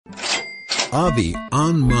Avi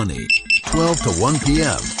on Money, 12 to 1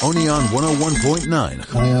 p.m. only on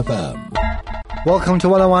 101.9 Chai FM. Welcome to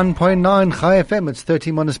 101.9 Chai FM. It's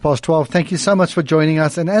 13 minutes past 12. Thank you so much for joining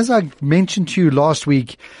us. And as I mentioned to you last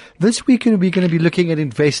week, this week we're going to be looking at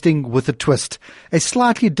investing with a twist. A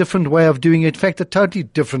slightly different way of doing it. In fact, a totally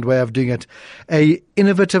different way of doing it. A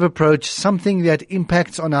innovative approach, something that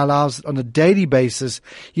impacts on our lives on a daily basis.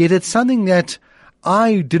 Yet it's something that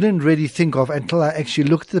I didn't really think of until I actually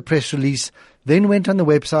looked at the press release, then went on the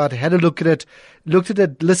website, had a look at it,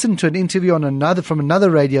 listened to an interview on from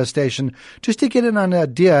another radio station, just to get an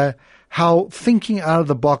idea how thinking out of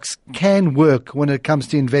the box can work when it comes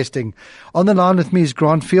to investing. On the line with me is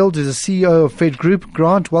Grant Field, who's the CEO of Fed Group.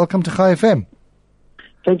 Grant, welcome to Chai FM.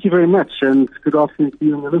 Thank you very much, and good afternoon to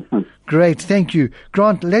you and the listeners. Great, thank you.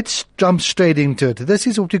 Grant, let's jump straight into it. This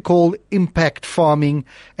is what we call impact farming.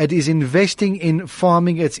 It is investing in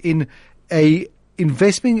farming. It's in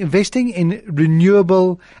investing in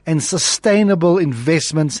renewable and sustainable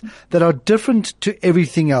investments that are different to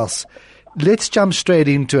everything else. Let's jump straight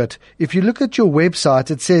into it. If you look at your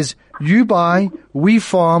website, it says, you buy, we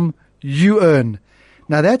farm, you earn.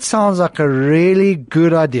 Now that sounds like a really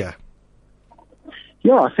good idea.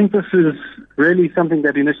 Yeah, I think this is really something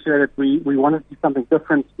that initiated. We wanted to do something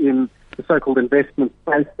different in the so-called investment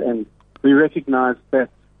space, and we recognize that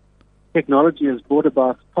technology has brought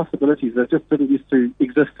about possibilities that just didn't used to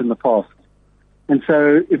exist in the past. And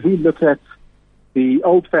so if we look at the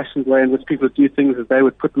old-fashioned way in which people do things, is they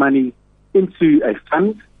would put money into a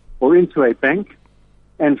fund or into a bank,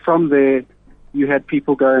 and from there you had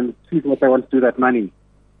people go and choose what they want to do with that money.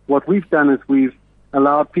 What we've done is we've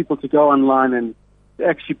allowed people to go online and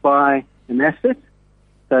actually buy an asset.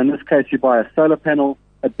 So in this case, you buy a solar panel,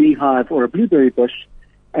 a beehive, or a blueberry bush,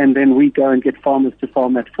 and then we go and get farmers to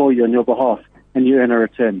farm that for you on your behalf, and you earn a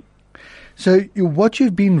return. So what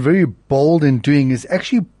you've been very bold in doing is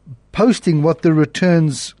actually posting what the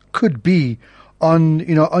returns could be on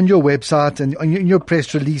your website and in your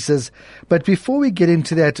press releases. But before we get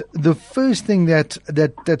into that, the first thing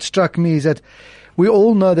that struck me is that we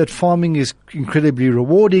all know that farming is incredibly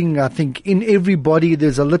rewarding. I think in everybody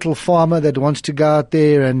there's a little farmer that wants to go out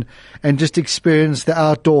there and just experience the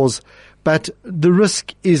outdoors. But the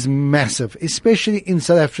risk is massive, especially in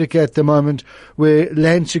South Africa at the moment where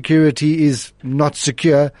land security is not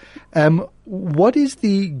secure. What is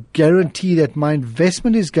the guarantee that my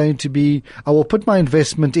investment is going to be, I will put my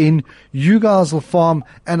investment in, you guys will farm,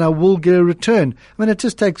 and I will get a return? I mean, it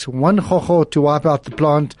just takes one hoho to wipe out the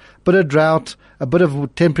plant, a bit of drought, a bit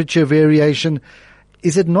of temperature variation.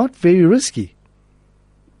 Is it not very risky?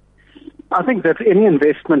 I think that any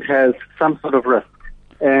investment has some sort of risk,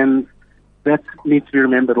 and that needs to be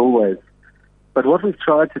remembered always. But what we've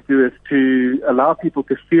tried to do is to allow people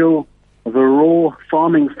to feel the raw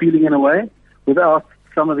farming feeling in a way without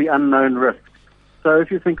some of the unknown risks. So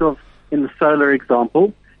if you think of, in the solar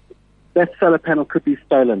example, that solar panel could be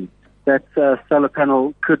stolen. That solar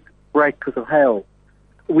panel could break because of hail.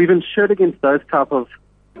 We've insured against those types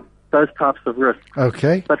of risks.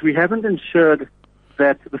 Okay. But we haven't insured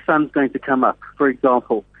that the sun's going to come up, for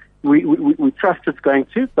example. We trust it's going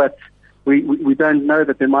to, but we don't know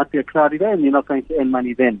that there might be a cloudy day and you're not going to earn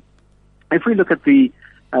money then. If we look at the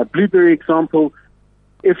blueberry example,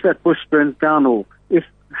 if that bush burns down or if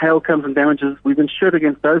hail comes and damages, we've insured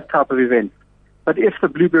against those type of events. But if the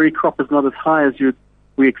blueberry crop is not as high as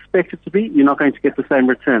we expect it to be, you're not going to get the same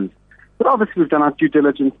returns. But obviously we've done our due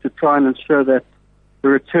diligence to try and ensure that the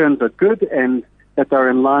returns are good and that they're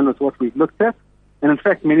in line with what we've looked at. And in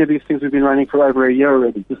fact, many of these things we've been running for over a year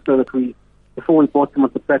already, just so that before we bought them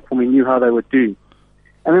on the platform, we knew how they would do.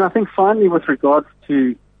 And then I think finally with regards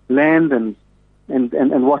to land and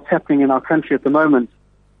what's happening in our country at the moment,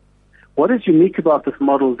 what is unique about this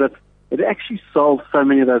model is that it actually solves so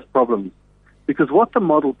many of those problems. Because what the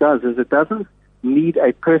model does is it doesn't need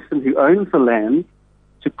a person who owns the land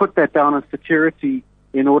to put that down as security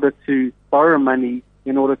in order to borrow money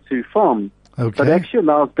in order to farm. Okay. But it actually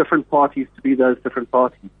allows different parties to be those different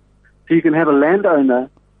parties. So you can have a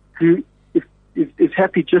landowner who is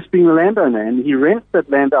happy just being a landowner, and he rents that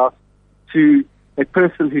land out to a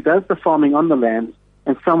person who does the farming on the land,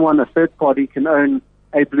 and a third party, can own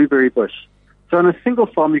a blueberry bush. So on a single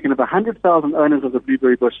farm, you can have 100,000 owners of the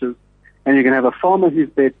blueberry bushes, and you can have a farmer who's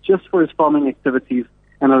there just for his farming activities,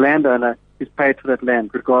 and a landowner who's paid for that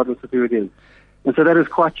land, regardless of who it is. And so that is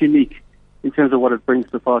quite unique in terms of what it brings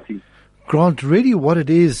to parties. Grant, really what it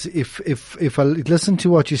is, if I listen to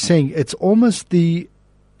what you're saying, it's almost the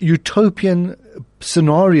utopian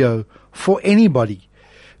scenario for anybody,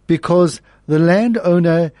 because the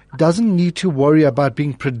landowner doesn't need to worry about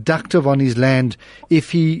being productive on his land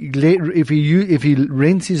if he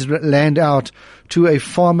rents his land out to a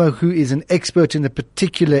farmer who is an expert in a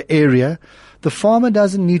particular area. The farmer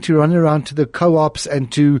doesn't need to run around to the co-ops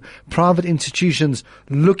and to private institutions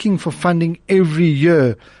looking for funding every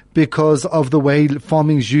year because of the way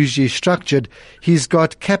farming is usually structured. He's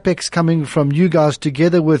got capex coming from you guys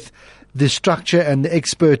together with the structure and the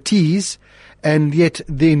expertise, and yet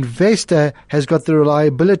the investor has got the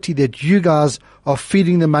reliability that you guys are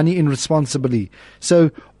feeding the money in responsibly.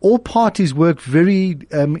 So all parties work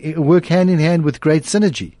work hand in hand with great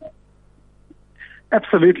synergy.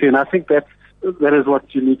 Absolutely, and I think that is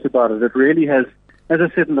what's unique about it. It really has, as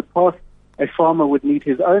I said in the past, a farmer would need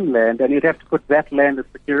his own land, and he'd have to put that land as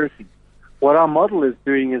security. What our model is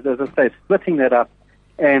doing is, as I say, splitting that up.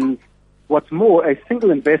 And what's more, a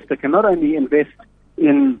single investor can not only invest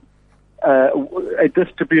in a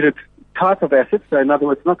distributed type of asset, so in other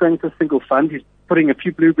words, not going to a single fund. He's putting a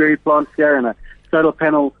few blueberry plants here and a solar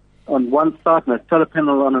panel on one site and a solar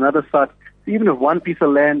panel on another site. So even if one piece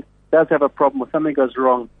of land does have a problem or something goes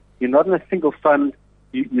wrong, you're not in a single fund.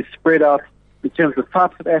 You spread out in terms of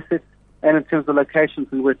types of assets and in terms of locations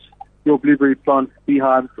in which your blueberry plants,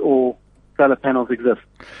 beehives, or solar panels exist.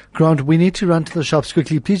 Grant, we need to run to the shops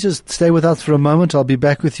quickly. Please just stay with us for a moment. I'll be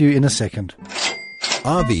back with you in a second.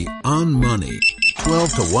 Avi on Money, 12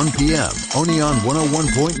 to 1 p.m. Only on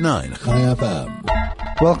 101.9 Chai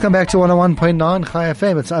FM. Welcome back to 101.9 Chai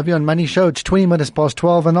FM. It's Avi on Money Show. It's 20 minutes past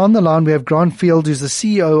 12. And on the line, we have Grant Field, who's the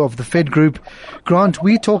CEO of the Fed Group. Grant,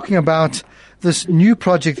 we're talking about this new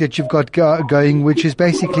project that you've got going, which is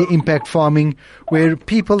basically impact farming, where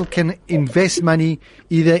people can invest money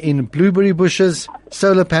either in blueberry bushes,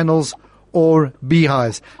 solar panels, or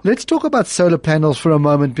beehives. Let's talk about solar panels for a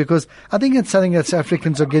moment, because I think it's something that South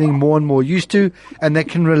Africans are getting more and more used to and they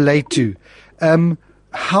can relate to.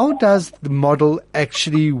 How does the model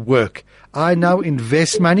actually work? I now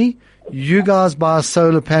invest money, you guys buy a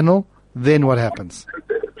solar panel, then what happens?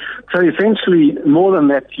 So essentially, more than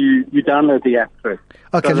that, you download the app first.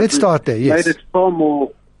 Okay, so let's start there, yes. Made it far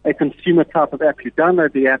more a consumer type of app. You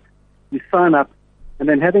download the app, you sign up, and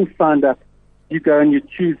then having signed up, you go and you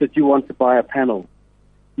choose that you want to buy a panel.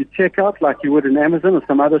 You check out like you would in Amazon or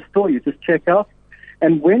some other store. You just check out.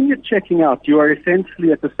 And when you're checking out, you are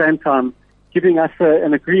essentially at the same time giving us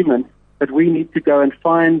an agreement that we need to go and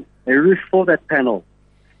find a roof for that panel.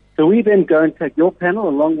 So we then go and take your panel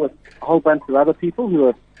along with a whole bunch of other people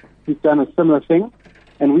who've done a similar thing,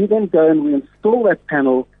 and we then go and we install that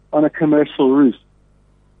panel on a commercial roof.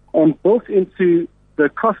 And built into the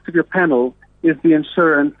cost of your panel is the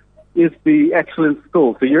insurance, is the actual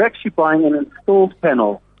install. So you're actually buying an installed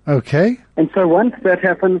panel. Okay. And so once that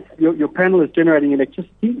happens, your panel is generating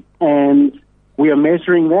electricity, and we are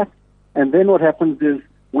measuring that. And then what happens is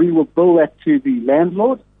we will bill that to the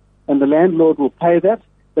landlord, and the landlord will pay that.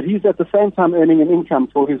 But he's at the same time earning an income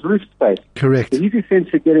for his roof space. Correct. So he's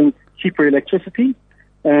essentially getting cheaper electricity,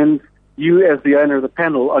 and you as the owner of the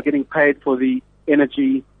panel are getting paid for the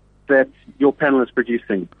energy that your panel is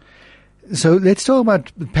producing. So let's talk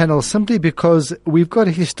about panels simply because we've got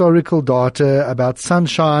historical data about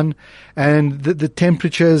sunshine and the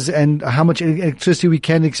temperatures and how much electricity we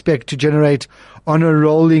can expect to generate on a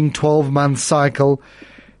rolling 12-month cycle.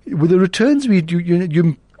 With the returns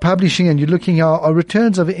you're publishing and you're looking at are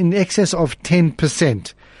returns of in excess of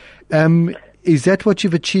 10%. Is that what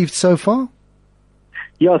you've achieved so far?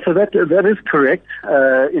 Yeah, so that is correct.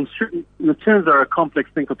 Returns are a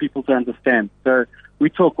complex thing for people to understand. So we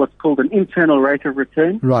talk what's called an internal rate of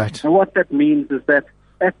return. Right. And what that means is that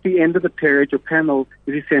at the end of the period, your panel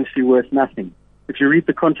is essentially worth nothing. If you read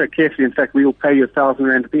the contract carefully, in fact, we will pay you 1,000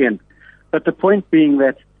 Rand at the end. But the point being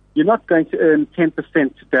that you're not going to earn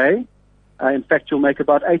 10% today. In fact, you'll make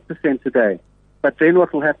about 8% today. But then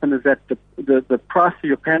what will happen is that the price of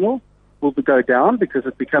your panel will go down because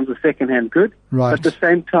it becomes a second-hand good. Right. But at the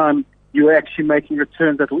same time, you're actually making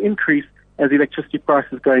returns that will increase as the electricity price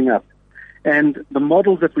is going up. And the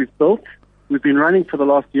models that we've built, we've been running for the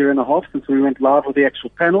last year and a half since we went live with the actual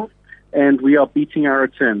panels, and we are beating our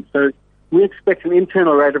returns. So we expect an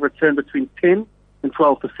internal rate of return between 10 and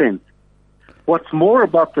 12%. What's more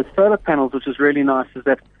about the solar panels, which is really nice, is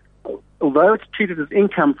that although it's treated as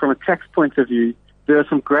income from a tax point of view, there are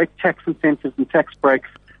some great tax incentives and tax breaks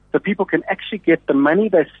so people can actually get the money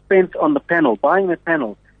they spent on the panel, buying the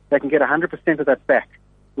panel, they can get 100% of that back,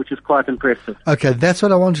 which is quite impressive. Okay, that's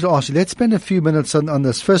what I wanted to ask you. Let's spend a few minutes on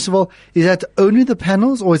this. First of all, is that only the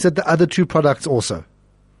panels or is it the other two products also?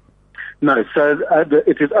 No, so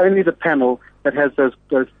it is only the panel. that has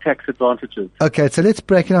those tax advantages. Okay, so let's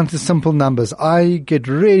break it down to simple numbers. I get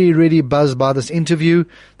really, really buzzed by this interview.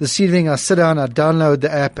 This evening I sit down, I download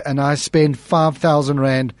the app, and I spend 5,000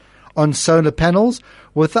 Rand on solar panels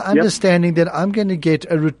with the understanding that I'm going to get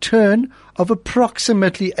a return of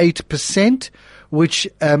approximately 8%, which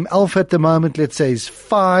Alpha at the moment, let's say, is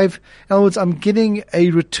 5. In other words, I'm getting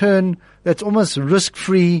a return that's almost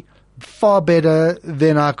risk-free, far better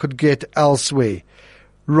than I could get elsewhere.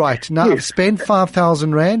 Right. Now, I've spent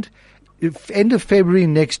 5,000 Rand. End of February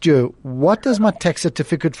next year, what does my tax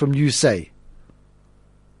certificate from you say?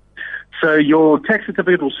 So your tax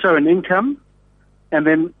certificate will show an income, and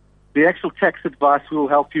then the actual tax advice will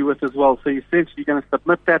help you with as well. So essentially you're going to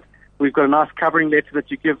submit that. We've got a nice covering letter that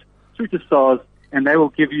you give through to SARS, and they will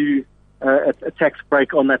give you a tax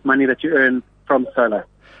break on that money that you earn from solar.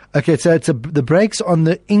 Okay, so the breaks on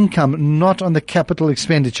the income, not on the capital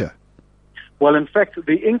expenditure. Well, in fact,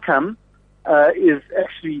 the income is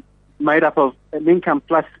actually made up of an income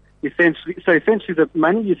plus essentially the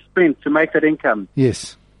money you spend to make that income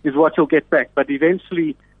is what you'll get back. But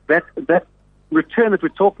eventually that return that we're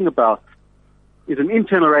talking about is an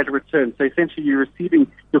internal rate of return. So essentially you're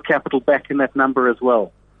receiving your capital back in that number as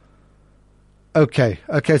well. Okay.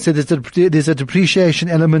 So there's a depreciation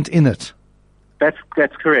element in it. That's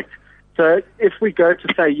correct. So if we go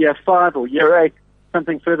to, say, year 5 or year 8,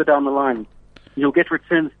 something further down the line, you'll get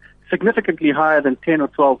returns significantly higher than 10 or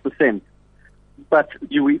 12%. But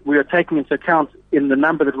we are taking into account in the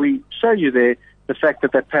number that we show you there, the fact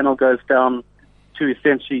that panel goes down to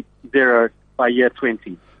essentially 0 by year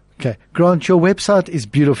 20. Okay. Grant, your website is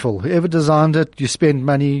beautiful. Whoever designed it, you spend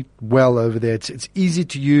money well over there. It's easy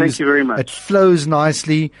to use. Thank you very much. It flows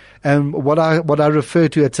nicely. What I refer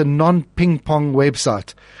to, it's a non-ping pong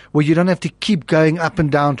website where you don't have to keep going up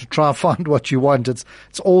and down to try and find what you want. It's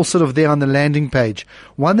all sort of there on the landing page.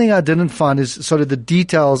 One thing I didn't find is sort of the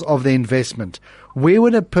details of the investment. Where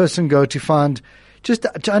would a person go to find, just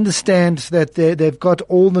to understand that they've got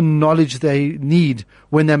all the knowledge they need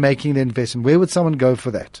when they're making the investment? Where would someone go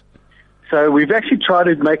for that? So we've actually tried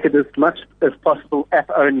to make it as much as possible app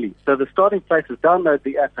only. So the starting place is download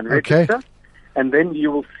the app and register, and then you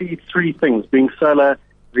will see 3 things, being solar,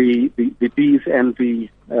 the bees, and the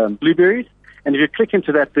blueberries. And if you click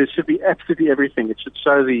into that, there should be absolutely everything. It should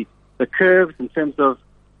show the curves in terms of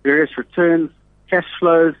various returns, cash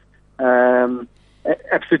flows,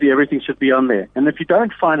 absolutely everything should be on there. And if you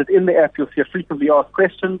don't find it in the app, you'll see a frequently asked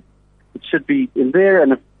questions. It should be in there,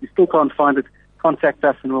 and if you still can't find it, contact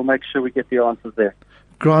us and we'll make sure we get the answers there.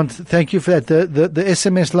 Grant, thank you for that. The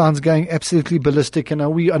SMS line's going absolutely ballistic, and I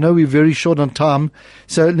know we're very short on time.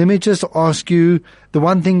 So let me just ask you, the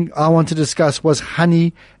one thing I want to discuss was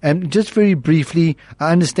honey, and just very briefly,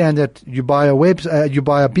 I understand that you buy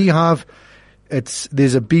a beehive.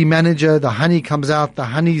 There's a bee manager, the honey comes out, the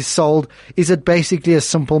honey's sold. Is it basically a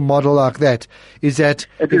simple model like that? It's as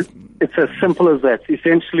simple as that.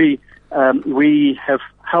 Essentially, we have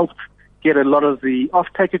helped get a lot of the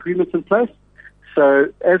off-take agreements in place. So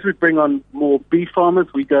as we bring on more bee farmers,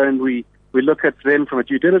 we go and we look at them from a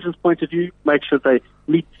due diligence point of view, make sure they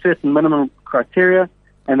meet certain minimum criteria,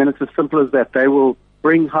 and then it's as simple as that. They will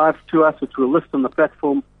bring hives to us, which we'll list on the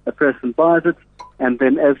platform. A person buys it, and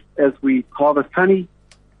then as we harvest honey,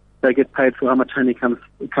 they get paid for how much honey comes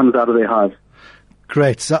out of their hive.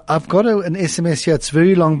 Great. So I've got an SMS here. It's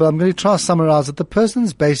very long, but I'm going to try to summarize it. The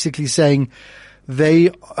person's basically saying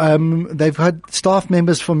they've had staff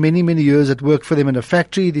members for many, many years that work for them in a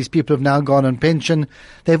factory. These people have now gone on pension.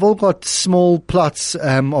 They've all got small plots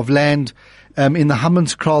of land in the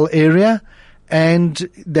Hammanskraal area, and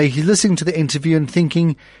he's listening to the interview and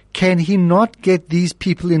thinking, can he not get these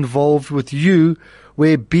people involved with you,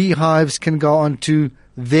 where beehives can go onto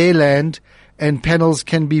their land and panels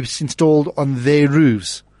can be installed on their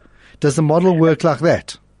roofs? Does the model work like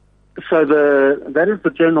that? So that is the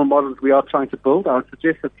general model that we are trying to build. I would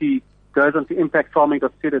suggest that he goes onto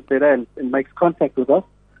impactfarming.co.za and makes contact with us.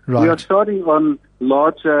 Right. We are starting on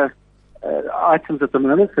larger items at the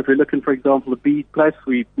moment. So if we're looking, for example, a bee place,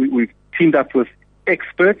 we've teamed up with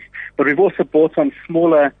experts, but we've also brought on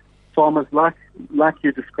smaller farmers like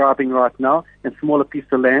you're describing right now, and smaller pieces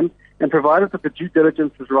of land, and provided that the due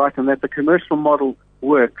diligence is right and that the commercial model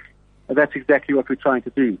works. That's exactly what we're trying to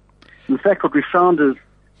do. In fact, what we found is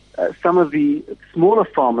some of the smaller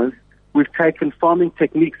farmers, we've taken farming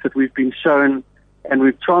techniques that we've been shown and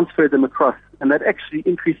we've transferred them across, and that actually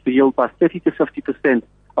increased the yield by 30 to 50%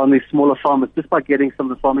 on these smaller farmers just by getting some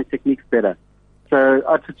of the farming techniques better. So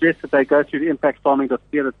I'd suggest that they go to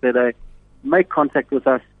impactfarming.co.za, make contact with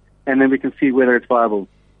us, and then we can see whether it's viable.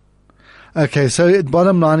 Okay, so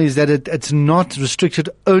bottom line is that it's not restricted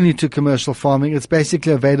only to commercial farming. It's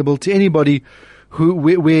basically available to anybody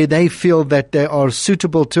where they feel that they are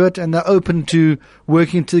suitable to it, and they're open to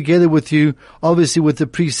working together with you, obviously with the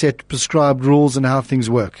preset prescribed rules and how things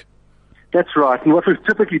work. That's right. And what we've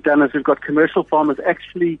typically done is we've got commercial farmers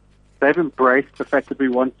they've embraced the fact that we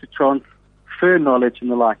want to transfer knowledge and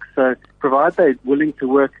the like. So provide they're willing to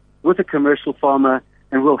work with a commercial farmer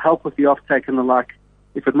and we'll help with the offtake and the like,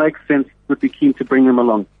 if it makes sense, we'd be keen to bring them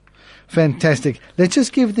along. Fantastic. Let's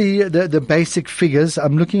just give the basic figures.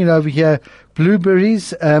 I'm looking at over here. Blueberries,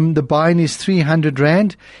 the buying is 300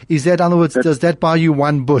 Rand. Is that, in other words, does that buy you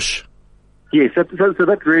one bush? Yes, so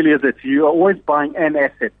that really is it. You are always buying an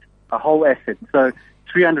asset, a whole asset. So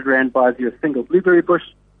 300 Rand buys you a single blueberry bush,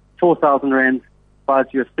 4,000 Rand buys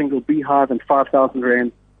you a single beehive, and 5,000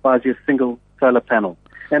 Rand buys you a single solar panel.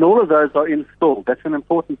 And all of those are installed. That's an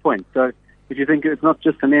important point. So if you think it's not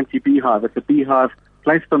just an empty beehive, it's a beehive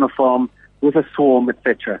placed on a farm with a swarm,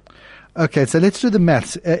 etc. Okay, so let's do the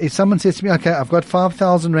maths. If someone says to me, okay, I've got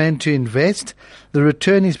 5,000 Rand to invest, the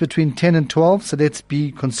return is between 10 and 12, so let's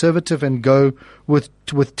be conservative and go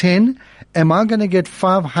with 10. Am I going to get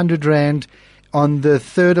 500 Rand on the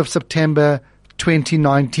 3rd of September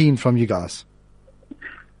 2019 from you guys?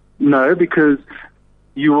 No, because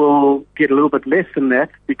you will get a little bit less than that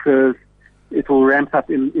because it will ramp up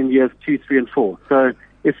in years 2, 3, and 4. So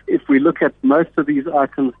if we look at most of these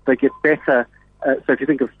items, they get better. So if you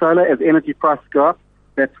think of solar, as energy prices go up,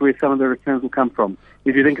 that's where some of the returns will come from.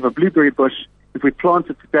 If you think of a blueberry bush, if we plant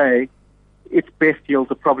it today, its best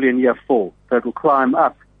yields are probably in year 4. So it will climb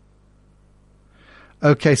up.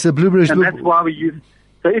 Okay, so blueberries... And that's why we use...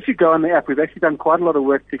 So if you go on the app, we've actually done quite a lot of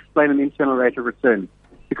work to explain an internal rate of return.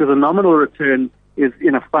 Because a nominal return is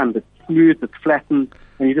in a fund. It's smooth, it's flattened,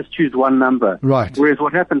 and you just choose one number. Right. Whereas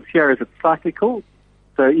what happens here is it's cyclical.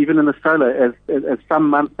 So even in the solar, as some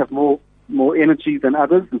months have more energy than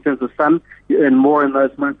others in terms of sun, you earn more in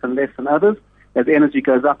those months and less in others. As energy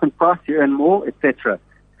goes up in price, you earn more, etc.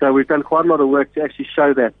 So we've done quite a lot of work to actually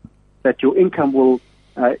show that your income will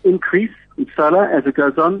increase in solar as it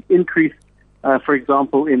goes on, increase, for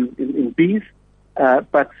example, in bees.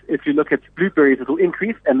 But if you look at blueberries, it will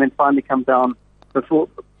increase and then finally come down before,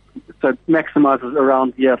 so it maximizes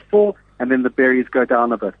around year 4, and then the berries go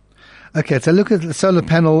down a bit. Okay, so look at the solar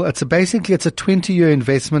panel. It's a 20-year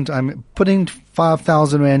investment. I'm putting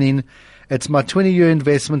 5,000 Rand in. It's my 20-year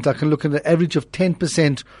investment. I can look at an average of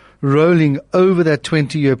 10% rolling over that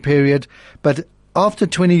 20-year period. But after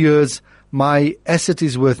 20 years, my asset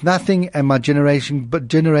is worth nothing and my generating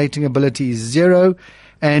ability is 0.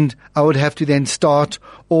 And I would have to then start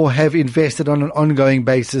or have invested on an ongoing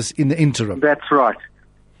basis in the interim. That's right.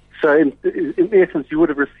 So in essence, you would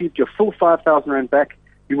have received your full 5,000 Rand back.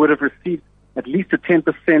 You would have received at least a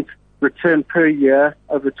 10% return per year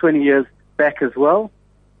over 20 years back as well.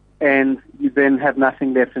 And you then have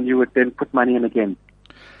nothing left and you would then put money in again.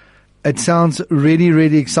 It sounds really,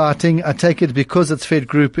 really exciting. I take it because it's Fed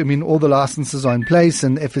Group. I mean, all the licenses are in place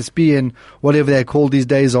and FSB and whatever they're called these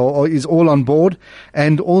days is all on board.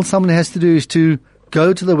 And all someone has to do is to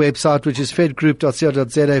go to the website, which is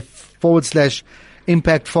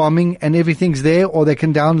fedgroup.co.za/impact farming, and everything's there, or they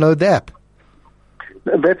can download the app.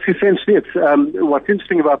 That's essentially it. What's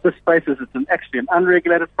interesting about this space is it's actually an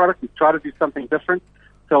unregulated product. We try to do something different.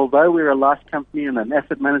 So although we're a life company and an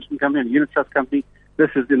asset management company and a unit trust company, this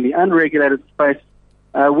is in the unregulated space,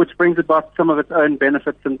 which brings about some of its own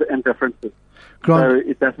benefits and differences. Grant, so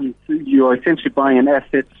it doesn't. You are essentially buying an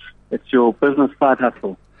asset. It's your business side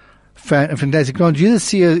hustle. Fantastic. Grant, you're the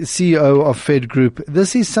CEO of Fed Group.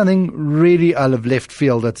 This is something really out of left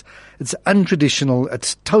field. It's untraditional.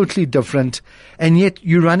 It's totally different. And yet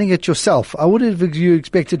you're running it yourself. I would have you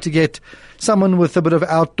expected to get someone with a bit of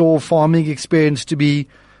outdoor farming experience to be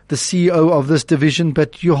the CEO of this division,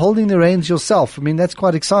 but you're holding the reins yourself. I mean, that's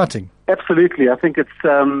quite exciting. Absolutely. I think it's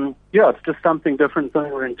just something different,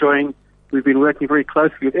 something we're enjoying. We've been working very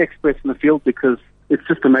closely with experts in the field because it's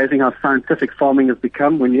just amazing how scientific farming has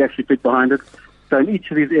become when you actually dig behind it. So in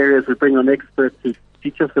each of these areas, we bring on experts to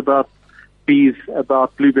teach us about bees,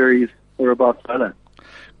 about blueberries, or about solar.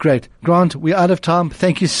 Great. Grant, we're out of time.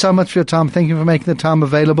 Thank you so much for your time. Thank you for making the time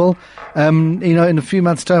available. In a few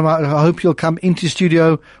months' time, I hope you'll come into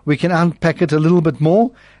studio. We can unpack it a little bit more,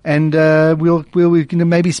 and we'll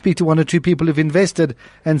maybe speak to one or two people who've invested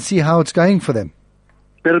and see how it's going for them.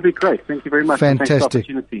 That'll be great. Thank you very much. Fantastic. Thanks for the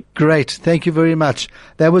opportunity. Great. Thank you very much.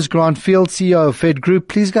 That was Grant Field, CEO of Fed Group.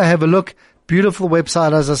 Please go have a look. Beautiful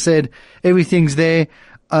website, as I said. Everything's there.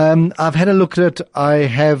 I've had a look at it. I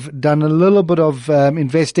have done a little bit of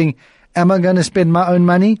investing. Am I going to spend my own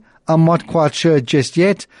money? I'm not quite sure just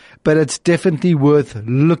yet, but it's definitely worth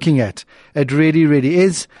looking at. It really, really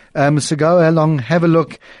is. So go along, have a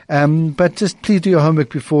look, but just please do your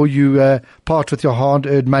homework before you part with your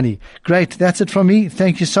hard-earned money. Great, that's it from me.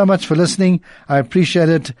 Thank you so much for listening. I appreciate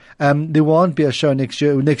it. There won't be a show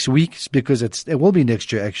next week because it will be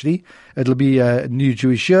next year actually. It'll be a new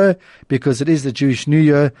Jewish year because it is the Jewish New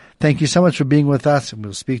Year. Thank you so much for being with us, and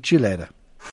we'll speak to you later.